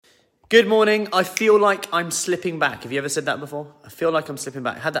Good morning. I feel like I'm slipping back. Have you ever said that before? I feel like I'm slipping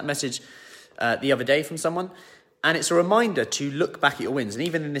back. I had that message the other day from someone, and it's a reminder to look back at your wins. And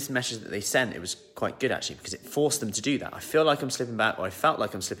even in this message that they sent, it was quite good actually, because it forced them to do that. I feel like I'm slipping back, or I felt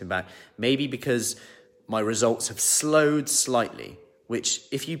like I'm slipping back, maybe because my results have slowed slightly, which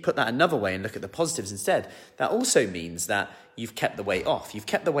if you put that another way and look at the positives instead, that also means that you've kept the weight off. You've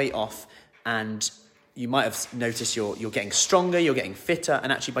kept the weight off, and you might have noticed you're getting stronger, you're getting fitter,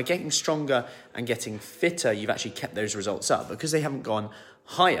 and actually by getting stronger and getting fitter, you've actually kept those results up because they haven't gone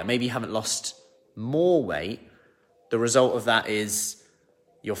higher. Maybe you haven't lost more weight. The result of that is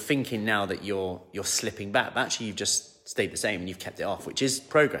you're thinking now that you're slipping back, but actually you've just stayed the same and you've kept it off, which is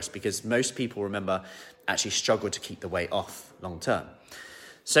progress, because most people, remember, actually struggle to keep the weight off long term.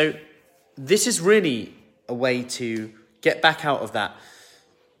 So this is really a way to get back out of that,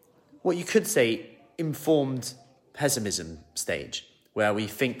 what you could say, informed pessimism stage, where we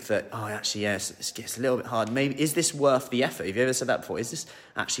think that, oh, actually, yes, it gets a little bit hard. Maybe, is this worth the effort? Have you ever said that before? Is this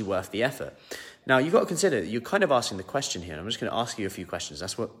actually worth the effort? Now, you've got to consider that you're kind of asking the question here. I'm just going to ask you a few questions.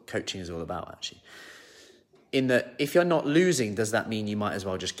 That's what coaching is all about, actually. In that, if you're not losing, does that mean you might as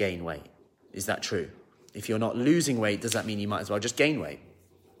well just gain weight? Is that true? If you're not losing weight, does that mean you might as well just gain weight?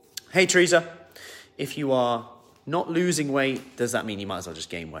 Hey, Teresa, if you are not losing weight, does that mean you might as well just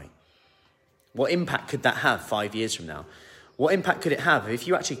gain weight? What impact could that have 5 years from now? What impact could it have if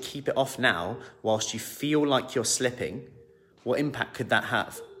you actually keep it off now whilst you feel like you're slipping? What impact could that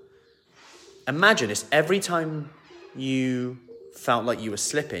have? Imagine it's every time you felt like you were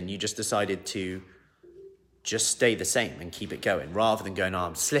slipping, you just decided to just stay the same and keep it going, rather than going, oh,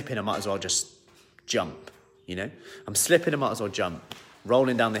 I'm slipping, I might as well just jump, you know? I'm slipping, I might as well jump.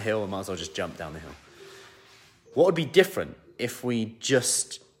 Rolling down the hill, I might as well just jump down the hill. What would be different if we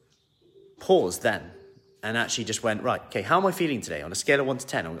just paused then and actually just went, right, okay, how am I feeling today? On a scale of 1 to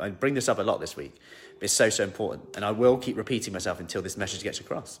 10, I bring this up a lot this week, but it's so important. And I will keep repeating myself until this message gets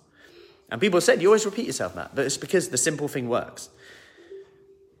across. And people have said, you always repeat yourself, Matt, but it's because the simple thing works.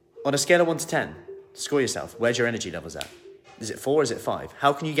 On a scale of 1 to 10, score yourself. Where's your energy levels at? Is it 4? Is it 5?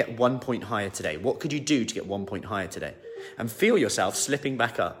 How can you get 1 point higher today? What could you do to get 1 point higher today? And feel yourself slipping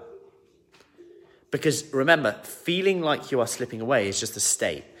back up. Because remember, feeling like you are slipping away is just a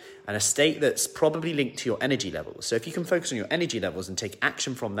state. And a state that's probably linked to your energy levels. So if you can focus on your energy levels and take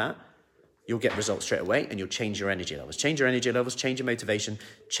action from that, you'll get results straight away, and you'll change your energy levels. Change your energy levels, change your motivation,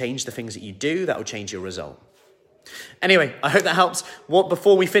 change the things that you do, that will change your result. Anyway, I hope that helps.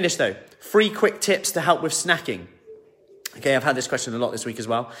 Before we finish though, 3 quick tips to help with snacking. Okay, I've had this question a lot this week as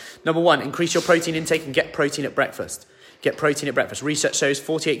well. Number 1, increase your protein intake and get protein at breakfast. Get protein at breakfast. Research shows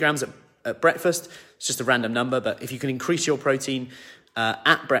 48 grams at breakfast. It's just a random number, but if you can increase your protein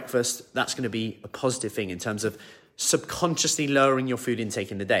at breakfast, that's going to be a positive thing in terms of subconsciously lowering your food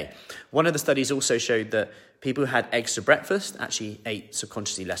intake in the day. One of the studies also showed that people who had eggs to breakfast actually ate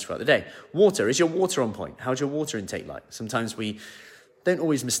subconsciously less throughout the day. Water, is your water on point? How's your water intake like? Sometimes we don't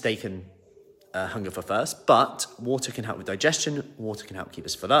always mistaken hunger for thirst, but water can help with digestion, water can help keep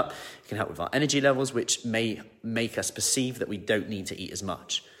us full up, it can help with our energy levels, which may make us perceive that we don't need to eat as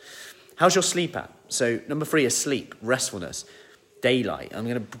much. How's your sleep at? So number 3 is sleep, restfulness, daylight. I'm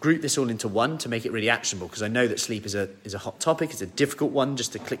going to group this all into one to make it really actionable, because I know that sleep is a hot topic. It's a difficult one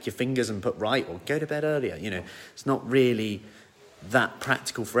just to click your fingers and put right, or go to bed earlier. You know, it's not really that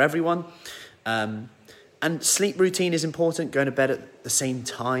practical for everyone. And sleep routine is important, going to bed at the same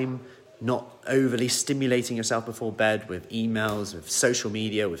time, not overly stimulating yourself before bed with emails, with social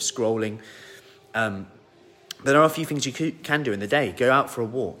media, with scrolling. There are a few things you can do in the day. Go out for a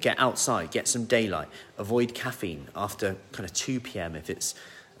walk, get outside, get some daylight, avoid caffeine after kind of 2 p.m. if it's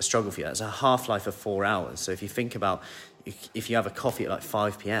a struggle for you. That's a half-life of 4 hours. So if you think about, if you have a coffee at like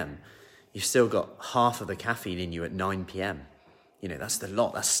 5 p.m., you've still got half of the caffeine in you at 9 p.m. You know, that's the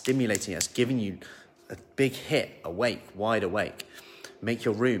lot. That's stimulating. That's giving you a big hit, awake, wide awake. Make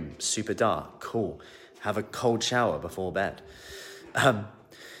your room super dark, cool. Have a cold shower before bed.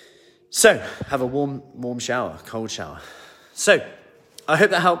 So, have a warm shower, cold shower. So, I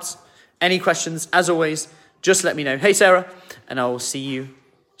hope that helps. Any questions, as always, just let me know. Hey, Sarah, and I will see you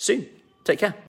soon. Take care.